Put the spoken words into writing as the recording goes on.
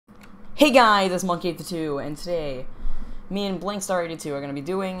Hey guys, it's Monkey82, and today, me and BlankStar82 are going to be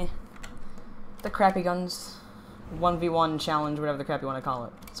doing the crappy guns 1v1 challenge, whatever the crap you want to call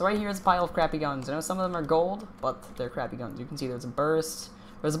it. So right here is a pile of crappy guns. I know some of them are gold, but they're crappy guns. You can see there's a burst,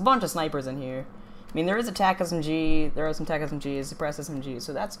 there's a bunch of snipers in here. I mean, there is a TAC SMG, there are some TAC SMGs, suppress SMGs,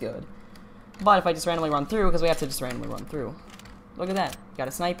 so that's good. But if I just randomly run through, because we have to just randomly run through. Look at that. Got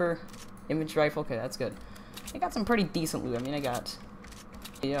a sniper, infantry rifle, okay, that's good. I got some pretty decent loot. I mean, I got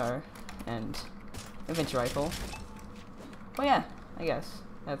AR and infantry rifle. Well, yeah, I guess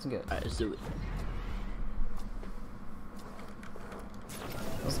that's good. Alright, let's do it.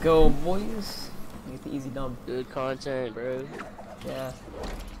 Let's go, boys. Get the easy dub. Good content, bro. Yeah.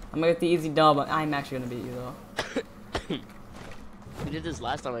 I'm gonna get the easy dub. I'm actually gonna beat you, though. We did this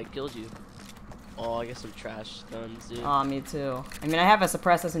last time, I killed you. Oh, I got some trash guns, dude. Aw, me too. I mean, I have a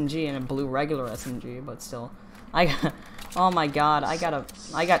suppressed SMG and a blue regular SMG, but still. I got... Oh my god, I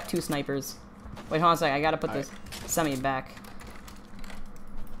got two snipers. Wait, hold on a second, I gotta put this semi back.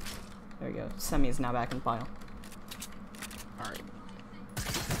 There we go. Semi is now back in the pile. Alright.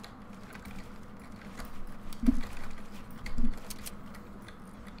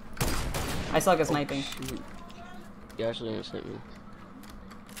 I suck at sniping. Shoot. You actually didn't snipe me.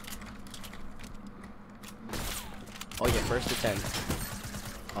 Oh yeah, first to 10.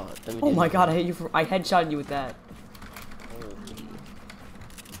 Oh my god, I hit you for, I headshotted you with that.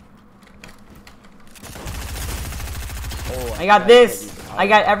 Oh, I got this! I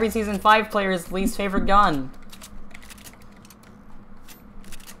got every Season 5 player's least favorite gun.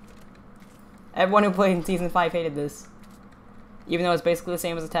 Everyone who played in Season 5 hated this. Even though it's basically the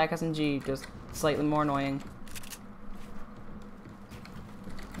same as Attack SMG, just slightly more annoying.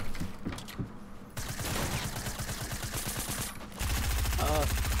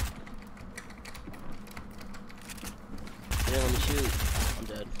 Yeah, let me shoot. I'm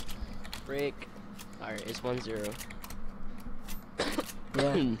dead. Break. Alright, it's 1-0.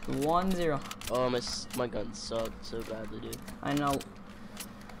 Yeah, 1-0. Oh, my gun sucked so badly, dude. I know.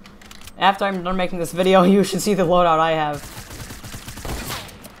 After I'm done making this video, you should see the loadout I have.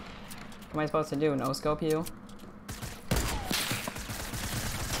 What am I supposed to do? No-scope you?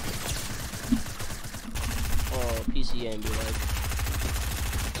 Oh, PC aim, be like.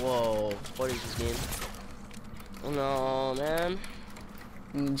 Whoa, what is this game? Oh no, man.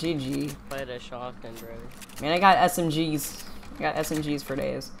 GG. Fight a shotgun, bro. Man, I got SMGs. I got SMGs for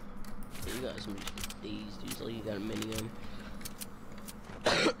days. Yeah, you got some these dudes, like you got a minigun.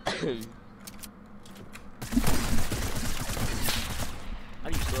 How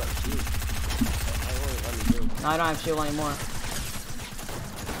do you still have shield? I won't let me do. No, I don't have shield anymore.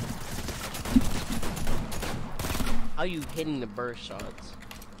 How are you hitting the burst shots?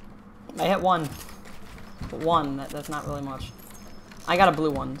 I hit one. But one, that's not really much. I got a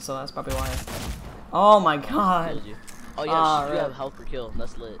blue one, so that's probably why. Oh my god. Killed you. Oh yeah, you have health per kill.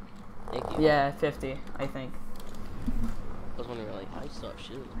 That's lit. Thank you. Yeah, 50, I think. I was wondering, like, how you still have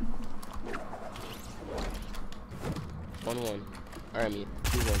shield? 1-1. Alright, I mean,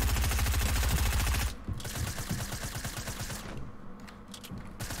 2-1.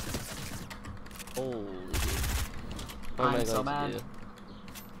 Holy dude. What am I so going bad. to do?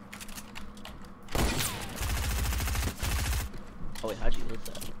 Oh wait, how'd you hit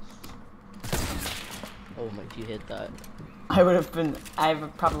that? Oh my, if you hit that. I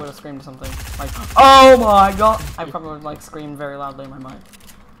probably would have screamed something. Like, oh my god! I probably would have, like, screamed very loudly in my mind.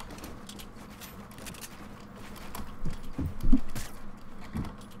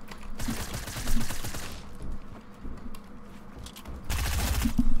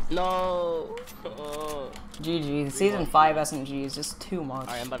 No! Oh. GG. Season 5 SMG is just too much.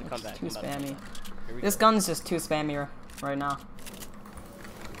 Alright, I'm about to come back. Too spammy. This Gun's just too spammy right now.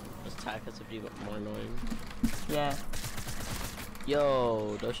 This attack has to be more annoying. Yeah.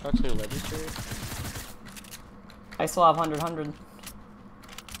 Yo, those shots didn't register? I still have 100.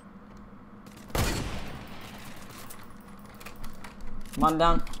 Come on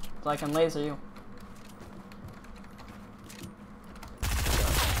down, so I can laser you.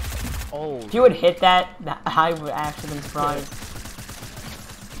 Oh. If you would hit that, I would actually be surprised.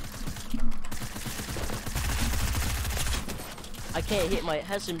 I can't hit my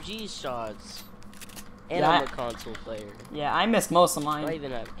SMG shots. And Yeah, I'm a console player. Yeah, I missed most of Do I mine.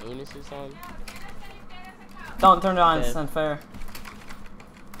 even have aim assist on? Don't turn it on, Okay. it's unfair.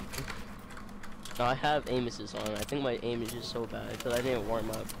 No, I have aim assist on. I think my aim is just so bad because I didn't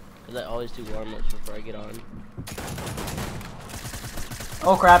warm up. Because I always do warm ups before I get on.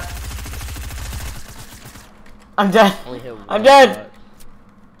 Oh crap. I'm dead. Only hit one I'm dead. shot.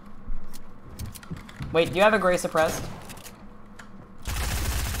 Wait, do you have a gray suppressed?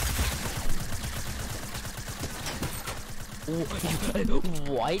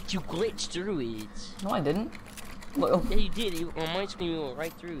 What? You glitched through it. No, I didn't. Well, Yeah, you did. On my screen, you went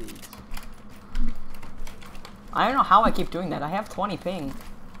right through it. I don't know how I keep doing that. I have 20 ping.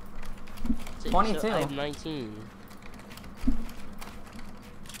 So 22. I have 19.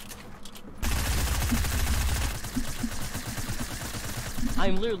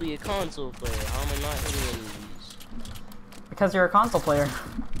 I'm literally a console player. How am I not hitting any of these? Because you're a console player.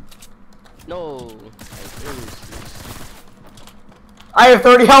 No. I have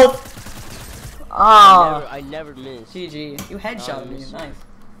 30 health! Ah. I never miss. GG. You headshot me. Nice.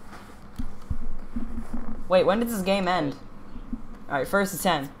 Wait, when did this game end? Alright, first to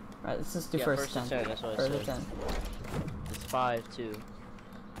 10. Alright, let's just do first to 10. 10. That's what First I to said. 10. It's 5 too.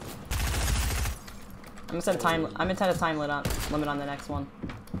 I'm gonna set a time limit on the next one.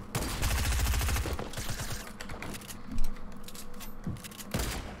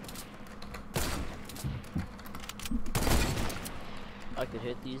 I could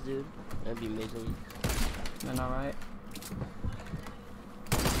hit these, dude. That'd be amazing. Then alright.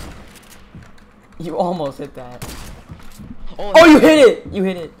 You almost hit that. Oh, Oh, you hit it! You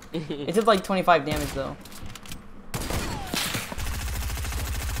hit it. It did like 25 damage though.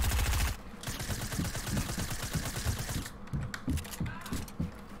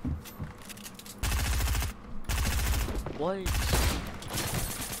 What?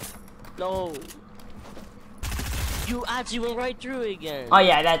 No. You actually went right through it again. Oh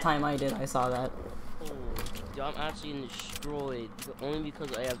yeah, that time I did. I saw that. Oh, dude, I'm actually destroyed only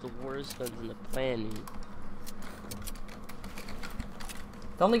because I have the worst guns in the planet.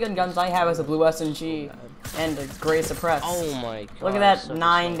 The only good guns I have is a blue SMG and a gray suppress. Oh my god. Look at that,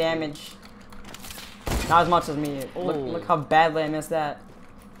 9 damage. Not as much as me. Oh. Look how badly I missed that.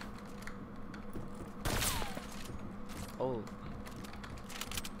 Oh.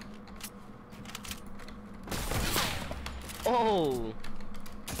 Oh.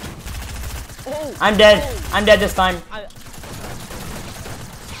 Oh. I'm dead. Oh. I'm dead this time.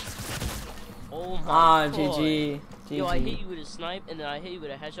 Oh my Ah, god. GG. Yo, I hit you with a snipe, and then I hit you with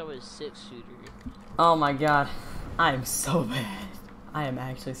a headshot with a 6-shooter. Oh my god. I am so bad. I am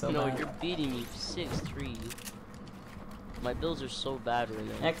actually so No, bad. you're beating me 6-3. My builds are so bad right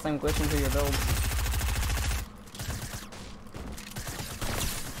now. Next, I'm glitching through your build.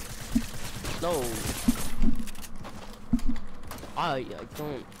 No. I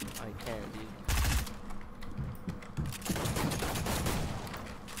can't, dude.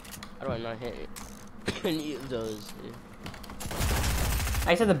 How do I not hit any of those, dude?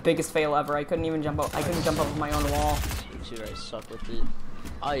 I said the biggest fail ever. I couldn't even jump up. I couldn't jump up my own wall. Dude, I suck with it.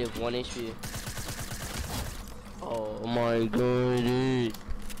 I have 1 HP. Oh my god, dude.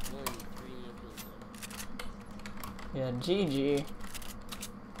 Yeah, GG.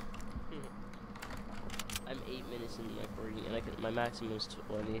 I'm 8 minutes in the recording, and my maximum is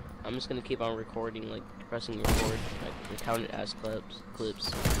 20. I'm just gonna keep on recording, like pressing record. I can count it as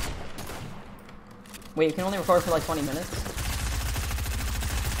clips. Wait, you can only record for like 20 minutes?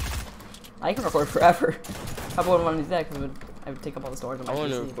 I can record forever. I wouldn't want to do that because I would take up all the storage on my I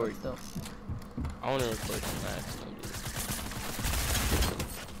want to PC, record. but still. I want to record the maximum, dude.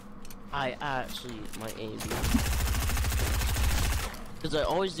 I actually might aim, dude. Because I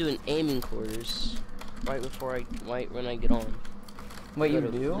always do an aiming course right when I get on. What I you go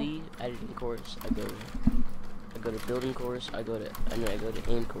to do? Flee editing course. I go to building course. I go to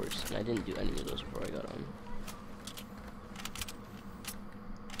aim course, and I didn't do any of those before I got on.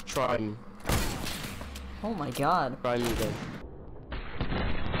 Try me. Oh my god. Try me then.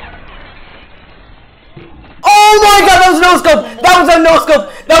 Oh my god, that was a no-scope! That was a no-scope!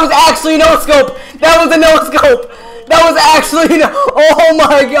 That was actually a no-scope! That was a no-scope! That was actually oh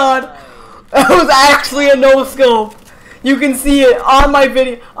my god! That was actually a no-scope! You can see it on my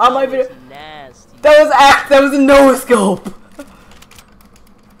video. Nasty. That was a no-scope! If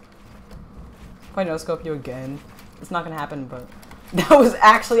I no-scope you again, it's not gonna happen, but that was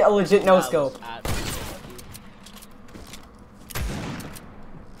actually a legit no-scope.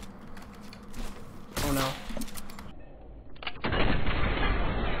 Oh no.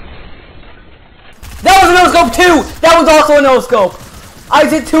 That was a no-scope too! That was also a no-scope! I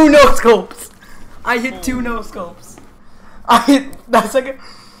hit 2 no-scopes! I hit 2 no-scopes. That's like a,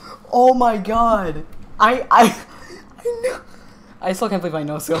 oh my god. I know. I still can't believe I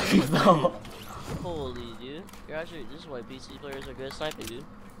no-scoped you though. Holy dude. You're actually, this is why PC players are good at sniping, dude.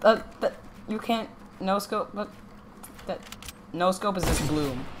 You can't no-scope, but that no-scope is just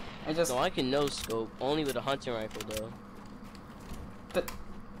bloom. No, I can no-scope, only with a hunting rifle though. But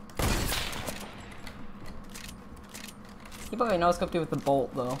he probably no-scoped you with the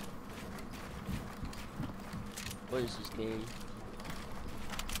bolt though. What is this game?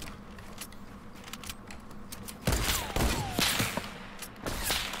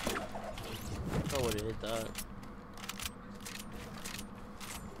 I would have hit that.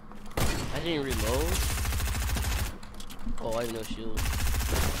 I didn't reload. Oh, I have no shield.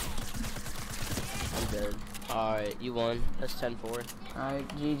 I'm dead. Alright, you won. That's 10-4. Alright,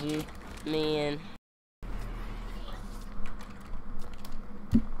 GG. Man.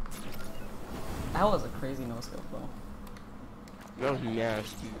 That was a crazy no-scope though. That was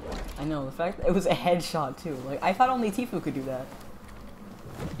nasty. I know, the fact that it was a headshot too. Like, I thought only Tifu could do that.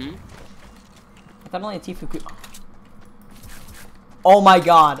 Hmm? I thought only Tifu could. Oh my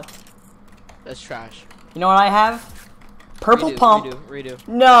god. That's trash. You know what I have? Purple pump. Redo.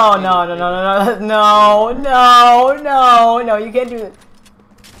 No, no, no, no, no, no, no, no, you can't do it.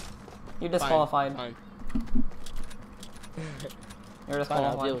 You're disqualified. Fine. You're Fine,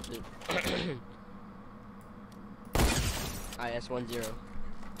 I'll disqualified. deal with it. IS 1-0.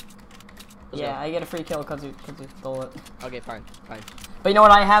 Yeah, I get a free kill because you stole it. Okay, fine. But you know what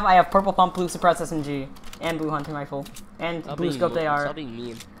I have? I have purple pump, blue suppress SMG, and blue hunting rifle, and blue scope AR, Stop being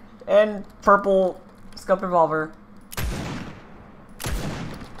mean. and purple scope revolver.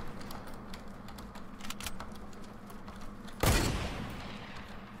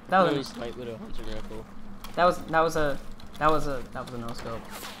 That was Snipe with a hunting rifle. that was a no scope.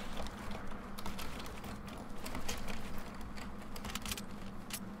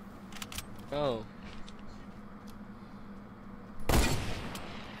 Oh.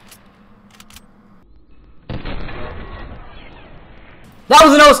 That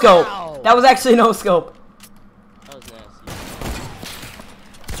was a no scope. Ow. That was actually a no scope. That was nasty.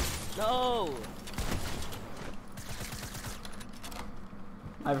 No!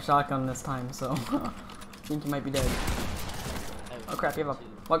 I have a shotgun this time, so I think you might be dead. Oh crap! You have a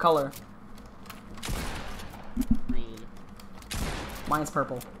what color? Green. Mine's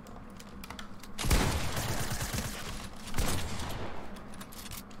purple.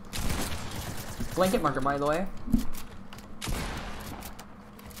 Blanket marker, by the way.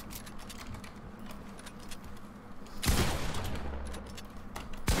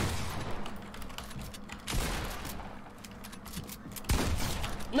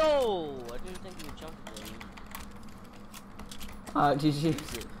 No! I didn't think you would jump again.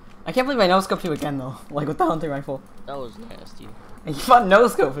 GG. I can't believe I no-scoped you again, though. Like, with the hunting rifle. That was nasty. I keep on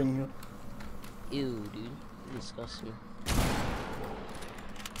no-scoping you. Ew, dude. Disgusting.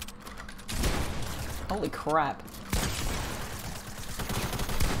 Holy crap.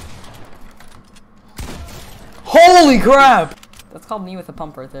 Holy crap! That's called me with a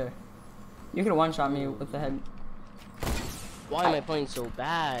pump right there. You could one-shot me with the head. Why am I playing so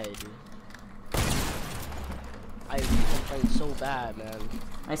bad? I'm playing so bad, man.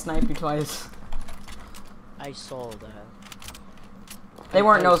 I sniped you twice. I saw that. They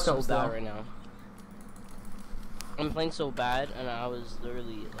weren't playing no-scopes, so bad though. right now. I'm playing so bad, and I was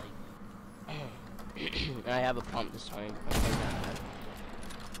literally like, and I have a pump this time. I'm playing that bad.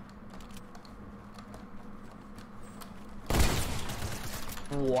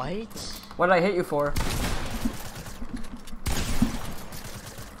 What? What did I hit you for?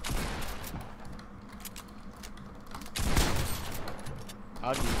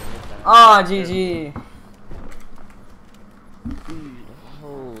 How do you hit that? Ah, GG. Dude,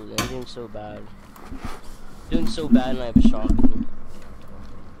 holy, I'm doing so bad. Doing so bad, and I have a shotgun.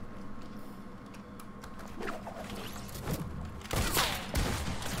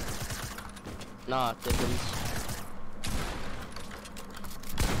 Nah, Dickens.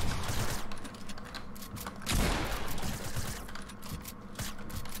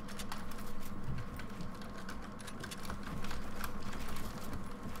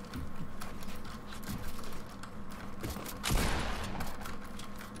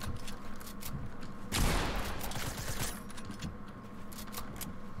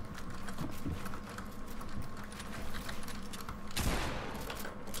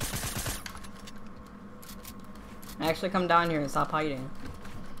 Actually, come down here and stop hiding.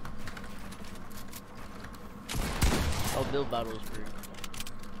 Oh, build battles for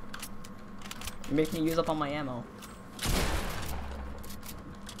You're making me use up all my ammo.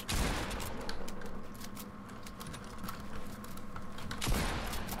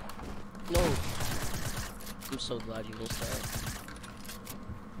 No. I'm so glad you missed that.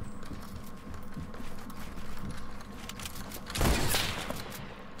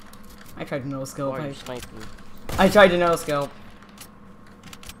 I tried to no-scope. Why are you sniping? I tried to no-scope.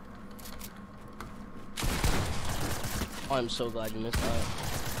 Oh, I'm so glad you missed that.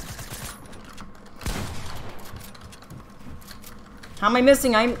 How am I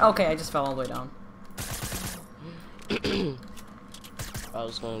missing? I'm okay. I just fell all the way down. I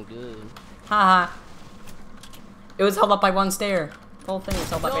was going good. Haha. It was held up by one stair. The whole thing was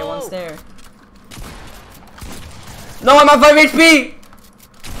held up by one stair. No, I'm at 5 HP!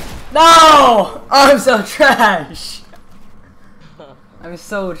 No! I'm so trash! I'm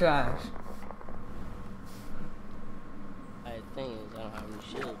so trash. The thing is, I don't have any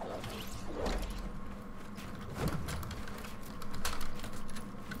shield though.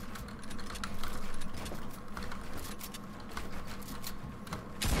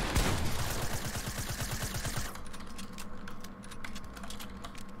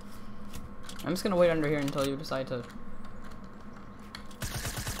 I'm just gonna wait under here until you decide to.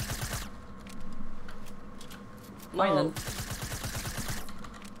 Fine then.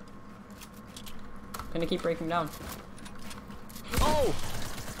 Gonna keep breaking down. Oh!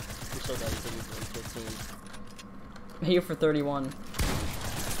 I'm so glad you hit me for 15. I hit you for 31.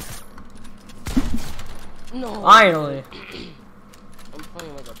 No! Finally! I'm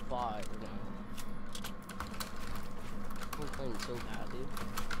playing like a bot right now. I'm playing so bad, dude.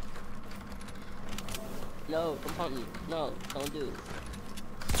 No, don't pump me. No, don't do it.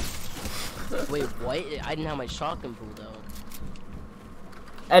 Wait, what? I didn't have my shotgun pulled out.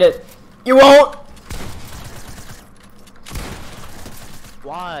 Edit. You won't!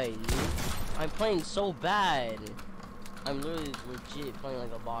 Why, dude? I'm playing so bad. I'm literally legit playing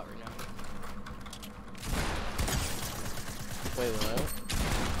like a bot right now. Wait, what?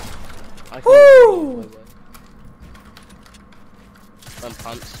 I Woo! wait. My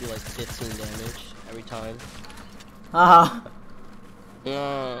pumps do like 15 damage every time. Haha.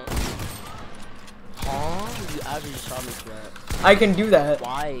 Huh? You average shot me for that. I can do that.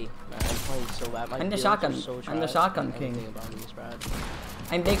 Why? Man, I'm playing so bad. My I'm the builds shotgun. are so I'm the trash. shotgun king. Everything about me is bad.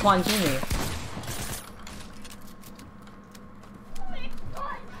 I'm Daquan Jr.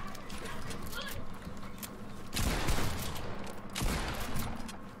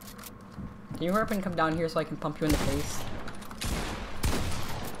 Can you hurry up and come down here so I can pump you in the face?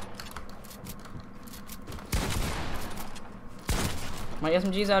 My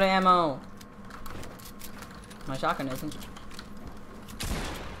SMG's out of ammo. My shotgun isn't.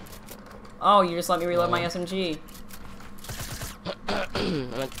 Oh, you just let me reload my SMG.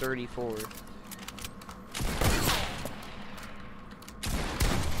 I'm at 34.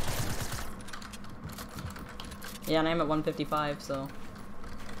 Yeah, and I'm at 155, so.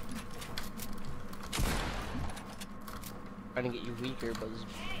 Trying to get you weaker, but this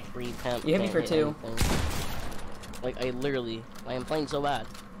free pimp. You hit me for 2. Anything. Like, I am playing so bad.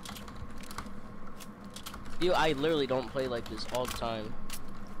 Dude, I literally don't play like this all the time.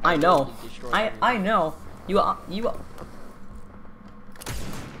 I know. I know. You I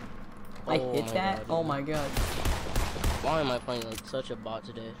Oh hit my that? God, Oh dude. my god. Why am I playing like such a bot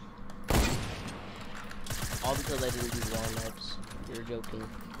today? All because I didn't do warm-ups. You're joking,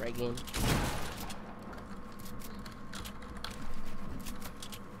 right game?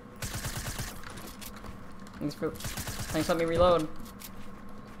 Thanks, let me reload.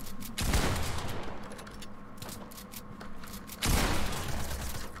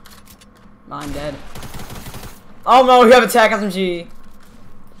 I'm dead. Oh no, you have attack SMG!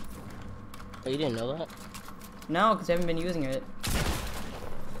 Oh, you didn't know that? No, because I haven't been using it.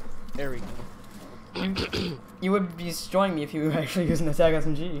 There we go. You would be destroying me if you were actually using attack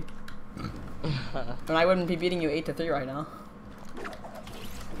SMG. And I wouldn't be beating you 8-3 right now.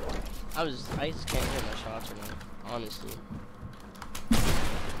 I just can't hit my shots right now, honestly.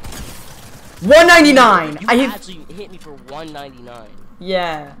 199! You I hit. actually hit me for 199.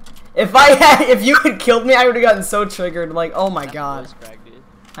 Yeah. If you had killed me, I would have gotten so triggered. Like, oh my god. Voice crack, dude.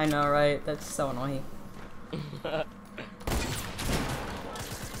 I know, right? That's so annoying.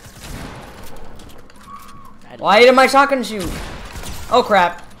 Why did my shotgun shoot? Oh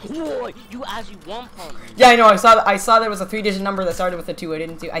crap. Boy, you actually one pump. Yeah, I know. I saw there was a 3-digit number that started with a 2. I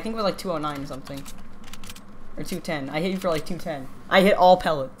didn't do. I think it was like 209 or something, or 210. I hit you for like 210. I hit all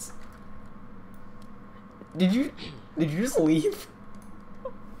pellets. Did you just leave?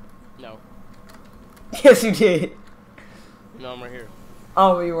 No. Yes, you did. No, I'm right here.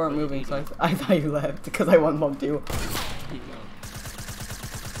 Oh, you weren't moving, so I thought you left because I one bumped you. No.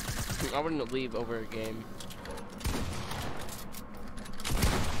 I wouldn't leave over a game.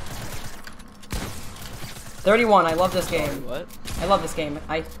 $31. I love this game. What? I love this game.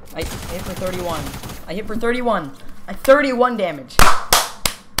 I hit for 31. I hit for 31. 31 damage.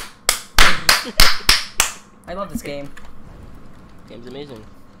 I love this game. Game's amazing.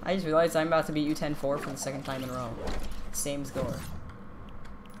 I just realized I'm about to beat you 10-4 for the second time in a row. Same score.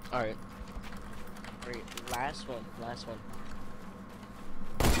 Alright. Great. Last one. Last one.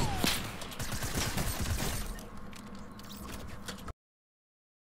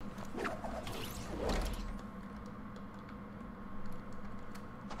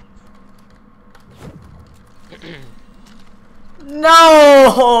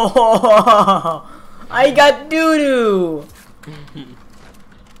 No! I got doo-doo! You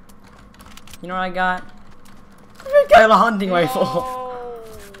know what I got? I got a hunting rifle.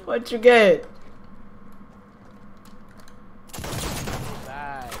 What'd you get?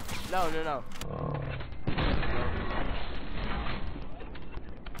 Bad. No. That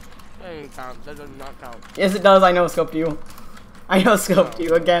doesn't count. That does not count. Yes, it does. I know scoped you. I know scoped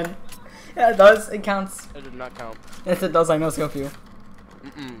you again. Yeah, it does. It counts. That does not count. Yes, it does. I know scope you.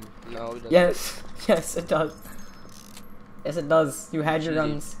 No, it doesn't. Yes. Yes, it does. Yes, it does. You had your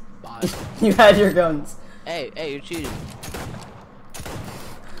guns. Bye. You had your guns. Hey, you're cheating.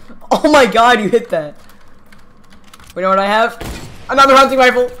 Oh my god, you hit that. We know what I have? Another hunting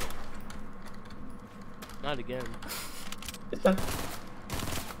rifle. Not again.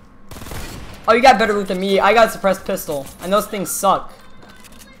 Oh, you got better loot than me. I got a suppressed pistol, and those things suck.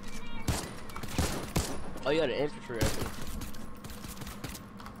 Oh, you got an infantry rifle.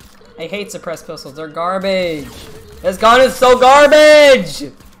 I hate suppressed pistols. They're garbage. This gun is so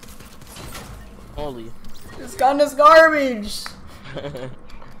garbage. Holy. This gun is garbage.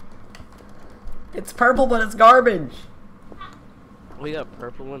 It's purple, but it's garbage. We got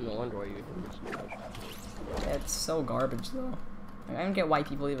purple one. No wonder why you're doing this. Yeah, it's so garbage, though. I don't get why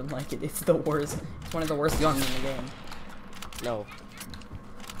people even like it. It's the worst. It's one of the worst guns in the game. No.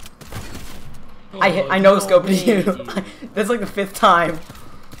 I know scoped you. That's like the 5th time.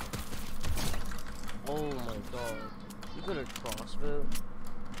 Oh my god. You got a crossbow?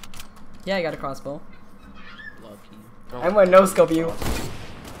 Yeah, I got a crossbow. Lucky. I'm gonna no scope you.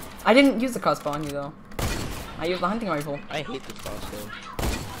 I didn't use the crossbow on you though. I used the hunting rifle. I hate the crossbow.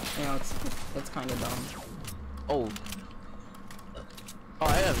 You know, it's kind of dumb. Oh. Oh,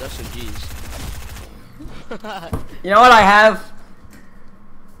 I have SMGs. You know what I have?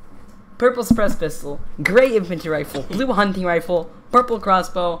 Purple suppressed pistol, gray infantry rifle, blue hunting rifle, purple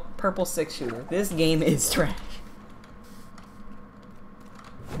crossbow, purple 6-shooter. This game is trash.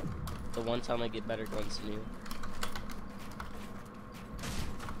 The one time I get better guns than you.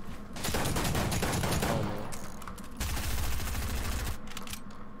 Oh no.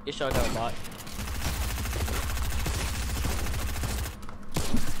 Get shot down, bot.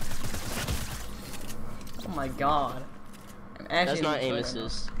 Oh my god. That's not aim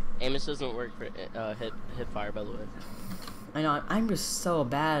assist. Aim assist doesn't work for hip fire, by the way. I know, I'm just so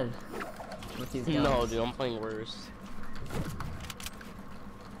bad with these guns. No, dude, I'm playing worse.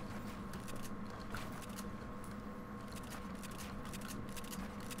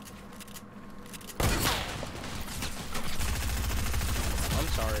 I'm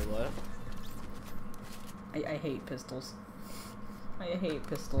sorry, what? I hate pistols. I hate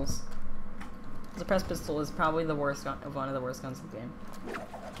pistols. The suppressed pistol is probably the worst gun, one of the worst guns in the game.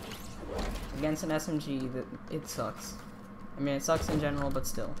 Against an SMG, it sucks. I mean, it sucks in general, but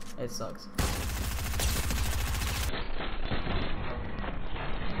still, it sucks.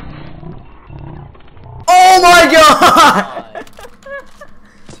 Oh my god!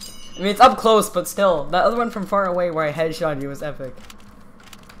 I mean, it's up close, but still. That other one from far away where I headshot you was epic.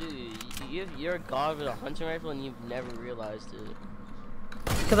 Dude, you're a god with a hunting rifle and you've never realized it.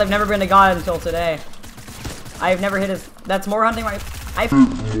 Because I've never been a god until today. I've never hit his. That's more hunting rifle. I've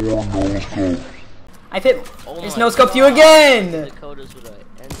hit. Oh It's my no scoped you God. again! Dakota's with an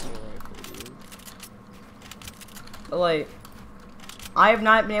hunting rifle, dude. But like, I have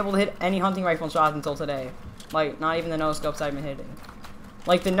not been able to hit any hunting rifle shots until today. Like, not even the no scopes I've been hitting.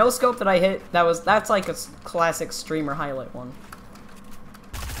 Like the no scope that I hit, that's like a classic streamer highlight one.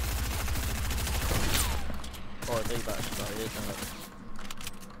 Oh, I think that's about it.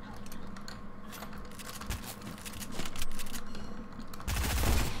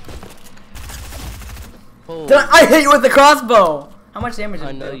 Oh, Did I hit you with the crossbow! How much damage did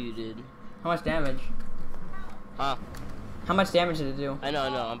I it know do? you did. How much damage? Huh? How much damage did it do? I know,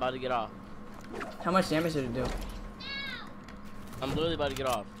 I'm about to get off. How much damage did it do? I'm literally about to get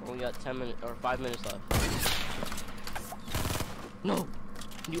off. Only got 10 minutes or 5 minutes left. No!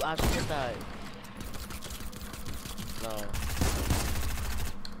 You actually hit that. No.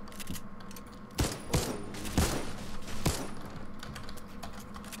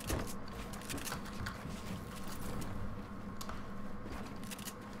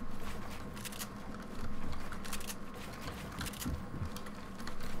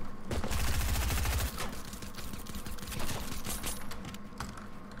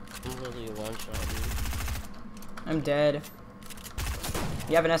 I'm literally a one shot, dude. I'm dead.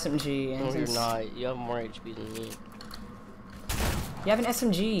 You have an SMG. And No, you're since- not. You have more HP than me. You have an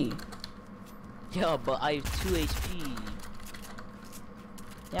SMG. Yeah, but I have 2 HP.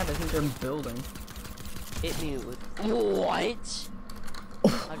 Yeah, but since you're building. Hit me with what?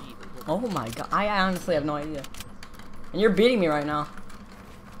 Oh my god, I honestly have no idea. And you're beating me right now.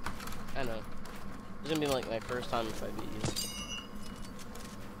 I know. This is gonna be like my first time if I beat you.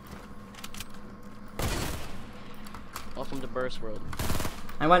 Welcome to Burst World.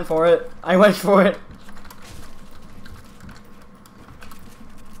 I went for it. I went for it.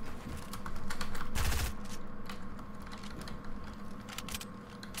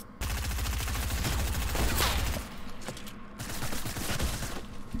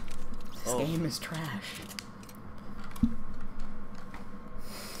 This game is trash.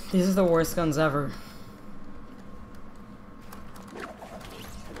 These are the worst guns ever. Oh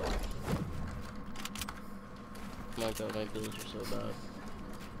my god, my builds are so bad.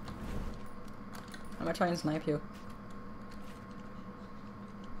 I'm gonna try and snipe you.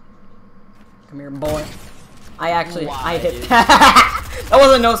 Come here, boy. I hit. That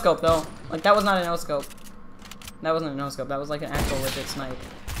wasn't a no-scope, though. Like, that was not a no-scope. That wasn't a no-scope. That was like an actual legit snipe.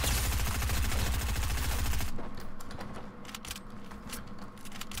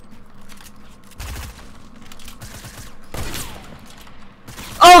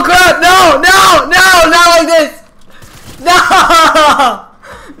 Oh crap! No! No! No! Not like this! No!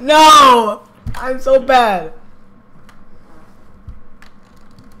 No! I'm so bad.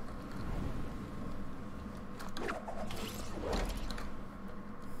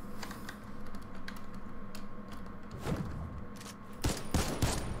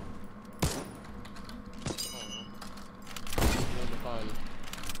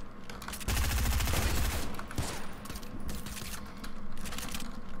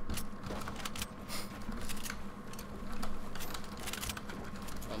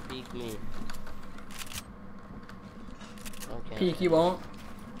 Peek me. Okay. Peek, you won't.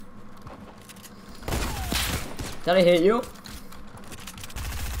 Did I hit you?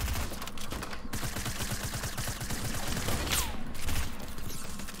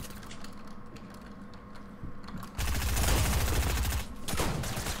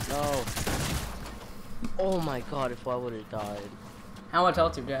 No. Oh my god, if I would have died. How much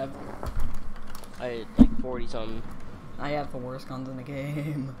health do you have? I had like 40 something. I have the worst guns in the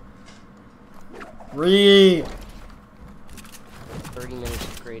game. 30 minutes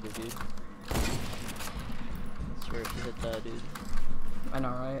of creative, dude. I swear if you hit that, dude. I know,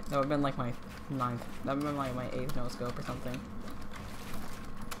 right? That would have been like my 9th. That would have been like my 8th no-scope or something.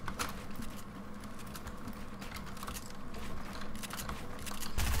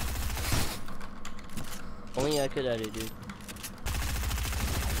 Only I could edit, dude.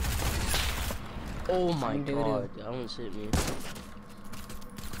 Oh my god, that almost hit me.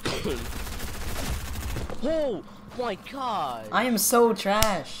 Oh my god! I am so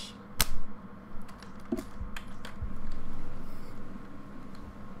trash.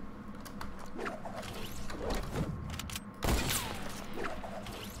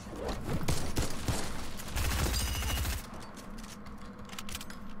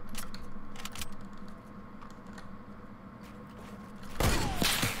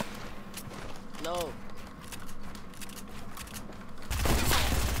 No.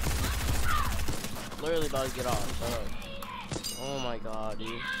 Literally about to get off. Shut up. Oh my god,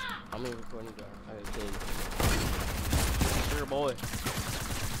 dude. How many recordings are I got killed? Sure, boy.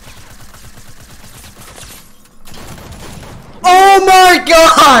 Oh my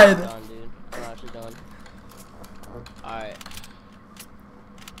god! I'm done, dude. I'm actually done. Alright.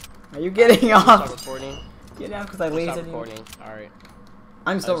 Are you getting off? Start recording. Get out because I lasered you. Recording. Alright.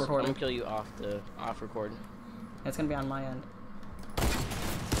 I'm still I'm recording. gonna kill you off record. It's gonna be on my end.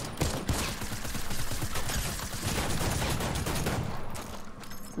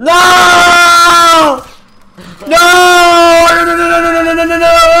 No! No! No! No! No! No! No! No! No! No! No!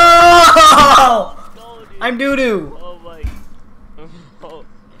 No, dude. I'm doo-doo. Oh my. Oh.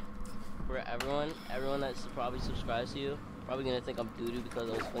 For everyone that's probably subscribes to you, probably gonna think I'm doo-doo because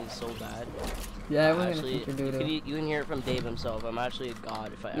I was playing so bad. Yeah, everyone's Actually, gonna think you're doo-doo. you can hear it from Dave himself. I'm actually a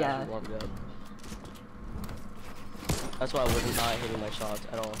god if I actually warmed up. That's why I wasn't not hitting my shots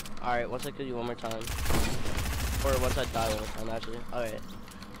at all. Alright, once I kill you one more time. Or once I die one more time, actually. Alright.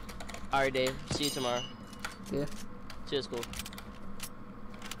 Alright, Dave. See you tomorrow. Yeah. See you at school.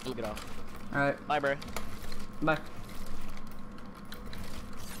 Let me get off. Alright. Bye, bro. Bye.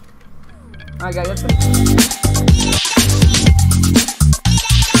 Alright, guys, that's it.